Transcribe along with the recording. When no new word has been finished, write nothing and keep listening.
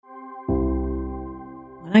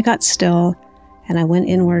When I got still and I went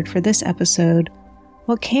inward for this episode,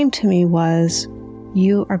 what came to me was,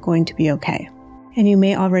 you are going to be okay. And you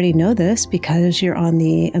may already know this because you're on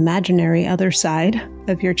the imaginary other side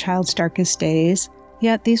of your child's darkest days.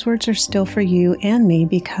 Yet these words are still for you and me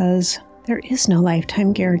because there is no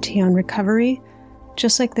lifetime guarantee on recovery,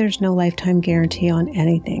 just like there's no lifetime guarantee on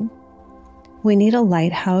anything. We need a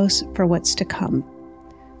lighthouse for what's to come.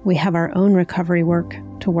 We have our own recovery work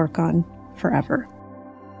to work on forever.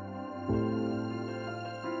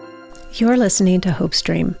 You're listening to Hope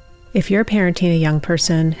Stream. If you're parenting a young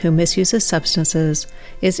person who misuses substances,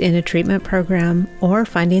 is in a treatment program, or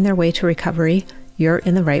finding their way to recovery, you're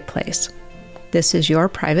in the right place. This is your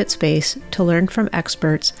private space to learn from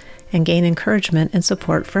experts and gain encouragement and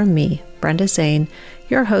support from me, Brenda Zane,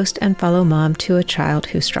 your host and fellow mom to a child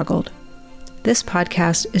who struggled. This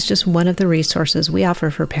podcast is just one of the resources we offer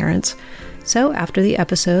for parents. So after the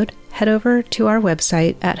episode, head over to our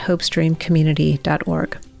website at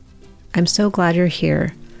hopestreamcommunity.org. I'm so glad you're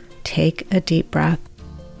here. Take a deep breath,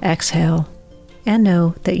 exhale, and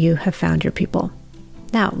know that you have found your people.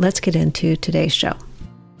 Now, let's get into today's show.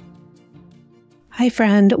 Hi,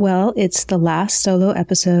 friend. Well, it's the last solo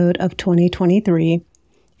episode of 2023,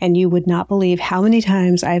 and you would not believe how many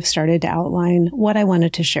times I've started to outline what I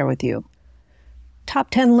wanted to share with you. Top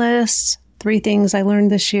 10 lists, 3 things I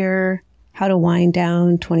learned this year, how to wind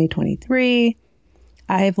down 2023.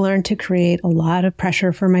 I've learned to create a lot of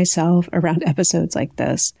pressure for myself around episodes like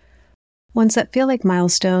this. Ones that feel like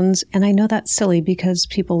milestones, and I know that's silly because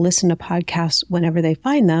people listen to podcasts whenever they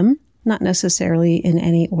find them, not necessarily in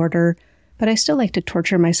any order, but I still like to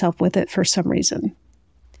torture myself with it for some reason.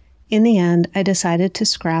 In the end, I decided to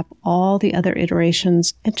scrap all the other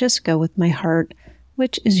iterations and just go with my heart,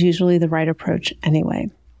 which is usually the right approach anyway.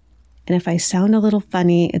 And if I sound a little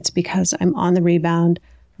funny, it's because I'm on the rebound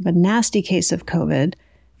from a nasty case of COVID,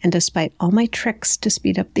 and despite all my tricks to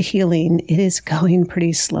speed up the healing, it is going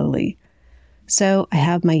pretty slowly. So I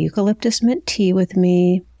have my eucalyptus mint tea with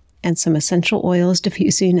me and some essential oils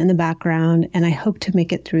diffusing in the background, and I hope to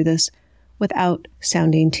make it through this without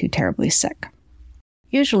sounding too terribly sick.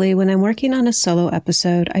 Usually when I'm working on a solo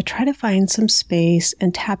episode, I try to find some space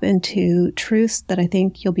and tap into truths that I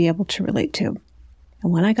think you'll be able to relate to.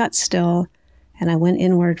 And when I got still and I went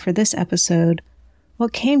inward for this episode,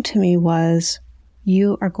 what came to me was,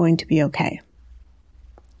 you are going to be okay.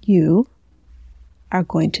 You are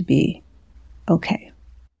going to be okay.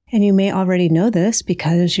 And you may already know this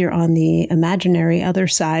because you're on the imaginary other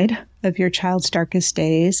side of your child's darkest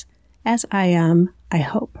days, as I am, I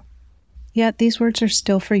hope. Yet these words are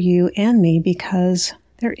still for you and me because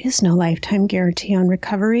there is no lifetime guarantee on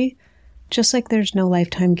recovery, just like there's no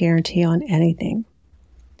lifetime guarantee on anything.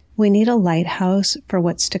 We need a lighthouse for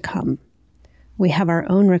what's to come. We have our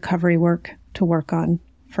own recovery work to work on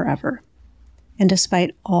forever. And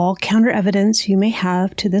despite all counter evidence you may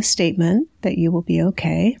have to this statement that you will be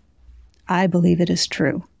okay, I believe it is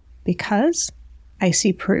true because I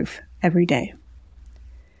see proof every day.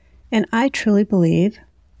 And I truly believe,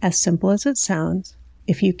 as simple as it sounds,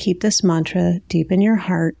 if you keep this mantra deep in your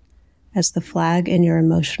heart as the flag in your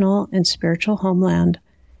emotional and spiritual homeland,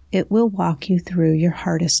 it will walk you through your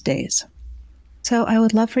hardest days. So I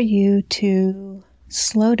would love for you to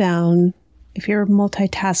slow down. If you're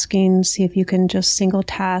multitasking, see if you can just single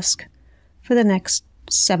task for the next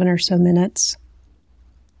 7 or so minutes.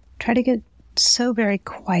 Try to get so very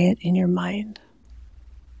quiet in your mind.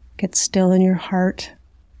 Get still in your heart.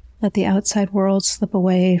 Let the outside world slip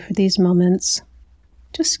away for these moments.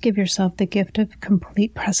 Just give yourself the gift of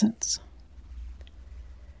complete presence.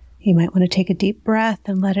 You might want to take a deep breath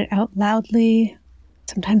and let it out loudly.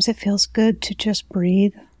 Sometimes it feels good to just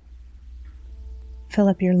breathe. Fill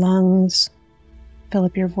up your lungs. Fill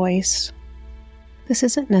up your voice. This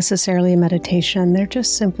isn't necessarily a meditation. They're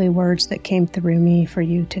just simply words that came through me for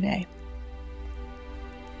you today.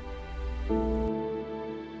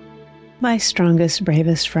 My strongest,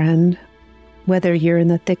 bravest friend, whether you're in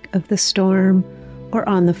the thick of the storm or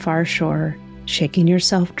on the far shore, shaking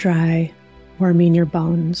yourself dry, warming your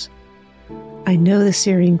bones, I know the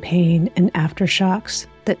searing pain and aftershocks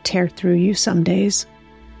that tear through you some days,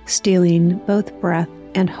 stealing both breath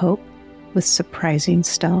and hope with surprising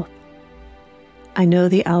stealth. I know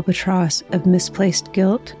the albatross of misplaced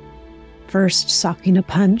guilt, first socking a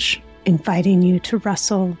punch, inviting you to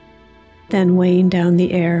wrestle, then weighing down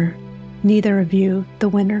the air, neither of you the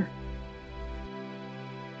winner.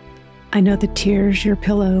 I know the tears your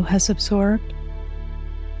pillow has absorbed,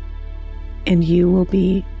 and you will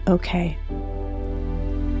be okay.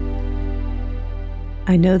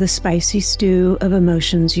 I know the spicy stew of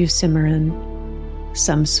emotions you simmer in,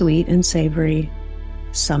 some sweet and savory,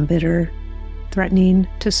 some bitter, threatening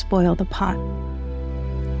to spoil the pot.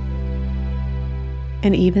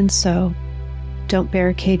 And even so, don't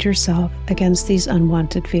barricade yourself against these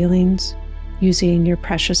unwanted feelings, using your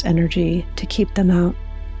precious energy to keep them out.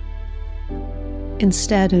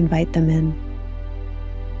 Instead, invite them in.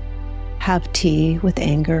 Have tea with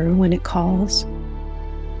anger when it calls.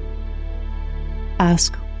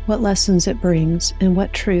 Ask what lessons it brings and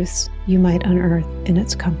what truths you might unearth in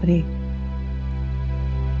its company.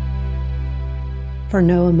 For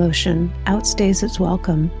no emotion outstays its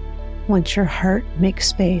welcome once your heart makes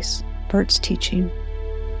space for its teaching.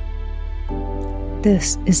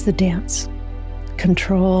 This is the dance.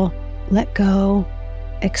 Control, let go,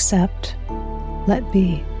 accept, let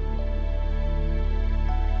be.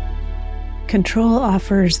 Control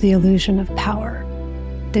offers the illusion of power,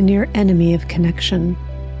 the near enemy of connection.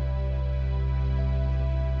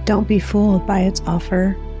 Don't be fooled by its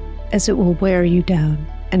offer, as it will wear you down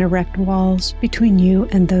and erect walls between you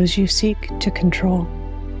and those you seek to control.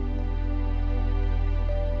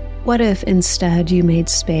 What if instead you made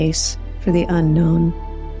space for the unknown,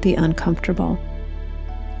 the uncomfortable?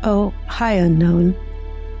 Oh, hi, unknown.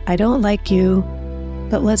 I don't like you,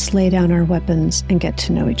 but let's lay down our weapons and get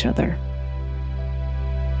to know each other.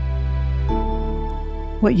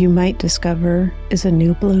 What you might discover is a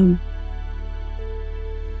new bloom.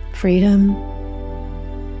 Freedom,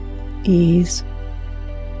 ease,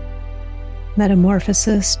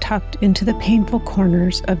 metamorphosis tucked into the painful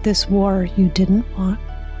corners of this war you didn't want.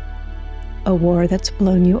 A war that's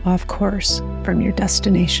blown you off course from your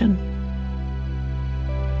destination.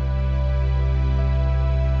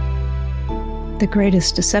 The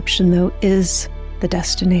greatest deception, though, is the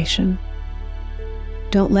destination.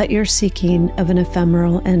 Don't let your seeking of an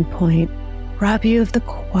ephemeral endpoint rob you of the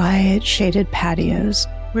quiet, shaded patios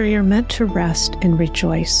where you're meant to rest and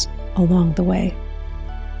rejoice along the way.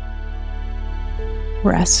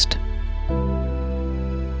 Rest.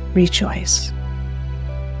 Rejoice.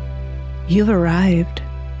 You've arrived.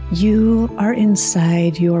 You are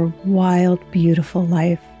inside your wild, beautiful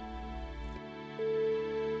life.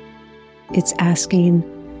 It's asking,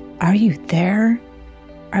 are you there?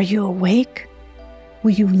 Are you awake?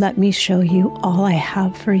 Will you let me show you all I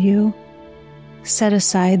have for you? Set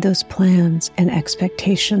aside those plans and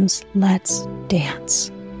expectations. Let's dance.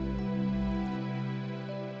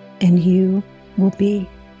 And you will be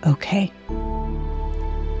okay.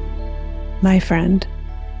 My friend,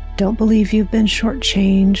 don't believe you've been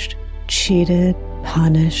shortchanged, cheated,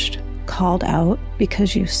 punished, called out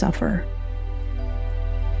because you suffer.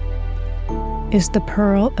 Is the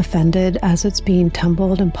pearl offended as it's being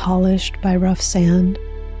tumbled and polished by rough sand?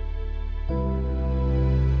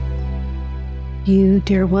 You,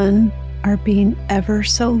 dear one, are being ever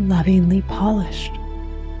so lovingly polished.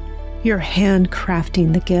 You're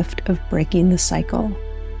handcrafting the gift of breaking the cycle,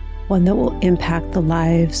 one that will impact the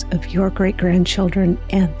lives of your great-grandchildren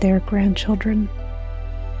and their grandchildren.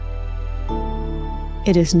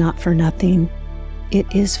 It is not for nothing.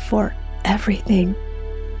 It is for everything.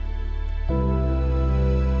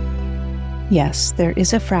 Yes, there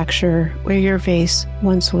is a fracture where your vase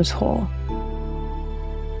once was whole.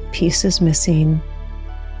 Pieces missing,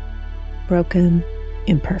 broken,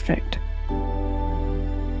 imperfect.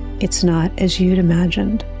 It's not as you'd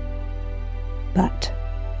imagined, but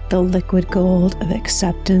the liquid gold of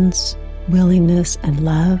acceptance, willingness, and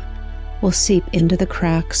love will seep into the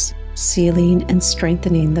cracks, sealing and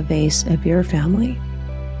strengthening the vase of your family,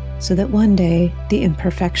 so that one day the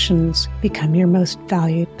imperfections become your most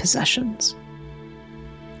valued possessions.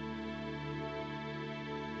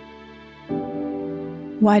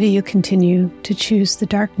 Why do you continue to choose the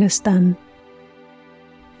darkness then?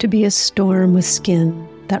 To be a storm with skin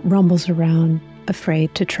that rumbles around,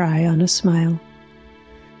 afraid to try on a smile.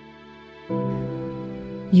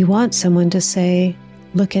 You want someone to say,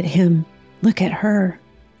 look at him, look at her.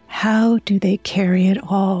 How do they carry it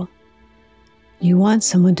all? You want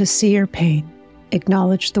someone to see your pain,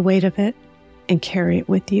 acknowledge the weight of it, and carry it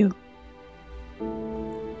with you.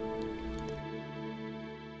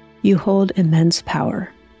 You hold immense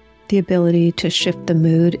power, the ability to shift the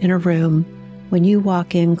mood in a room when you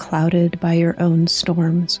walk in clouded by your own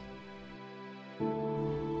storms.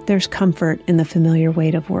 There's comfort in the familiar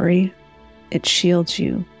weight of worry. It shields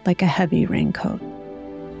you like a heavy raincoat.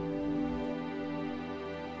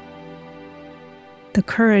 The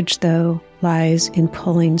courage, though, lies in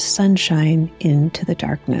pulling sunshine into the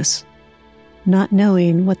darkness, not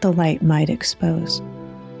knowing what the light might expose.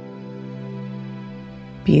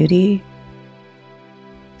 Beauty,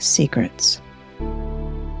 secrets,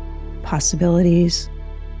 possibilities,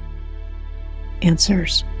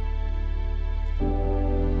 answers.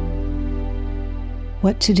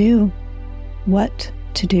 What to do? What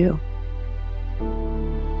to do?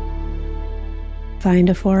 Find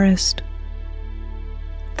a forest.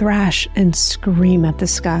 Thrash and scream at the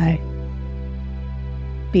sky.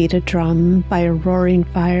 Beat a drum by a roaring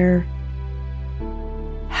fire.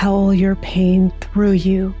 Howl your pain through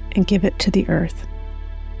you and give it to the earth.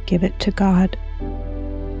 Give it to God.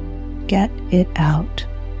 Get it out.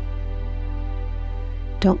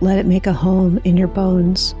 Don't let it make a home in your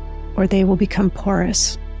bones, or they will become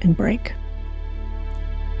porous and break.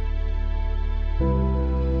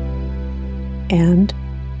 And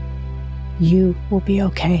you will be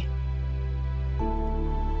okay.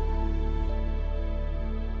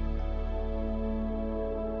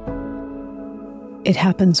 It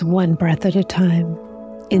happens one breath at a time,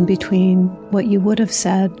 in between what you would have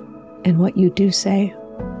said and what you do say.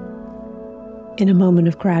 In a moment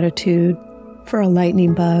of gratitude for a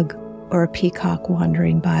lightning bug or a peacock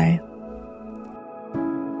wandering by.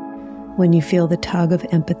 When you feel the tug of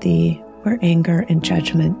empathy where anger and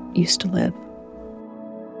judgment used to live.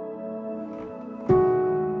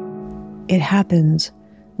 It happens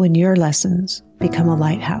when your lessons become a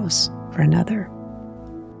lighthouse for another.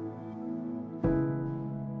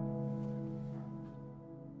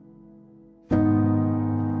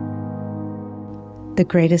 The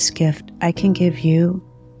greatest gift I can give you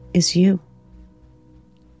is you.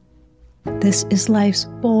 This is life's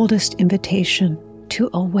boldest invitation to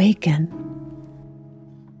awaken.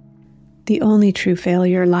 The only true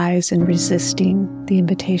failure lies in resisting the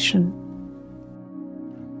invitation.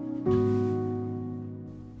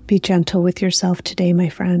 Be gentle with yourself today, my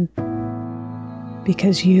friend,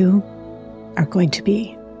 because you are going to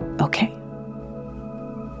be okay.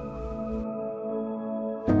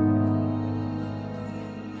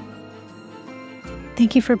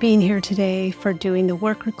 Thank you for being here today, for doing the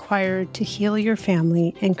work required to heal your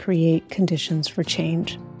family and create conditions for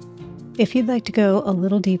change. If you'd like to go a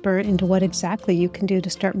little deeper into what exactly you can do to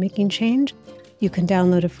start making change, you can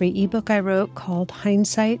download a free ebook I wrote called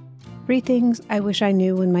Hindsight: 3 Things I Wish I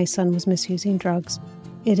Knew When My Son Was Misusing Drugs.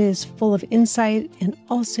 It is full of insight and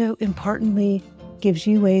also, importantly, gives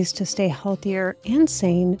you ways to stay healthier and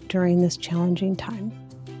sane during this challenging time.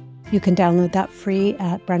 You can download that free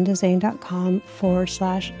at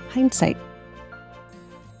brendazane.com/hindsight.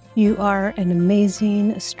 You are an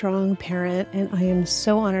amazing, strong parent, and I am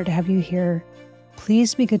so honored to have you here.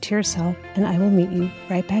 Please be good to yourself, and I will meet you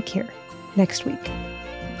right back here next week.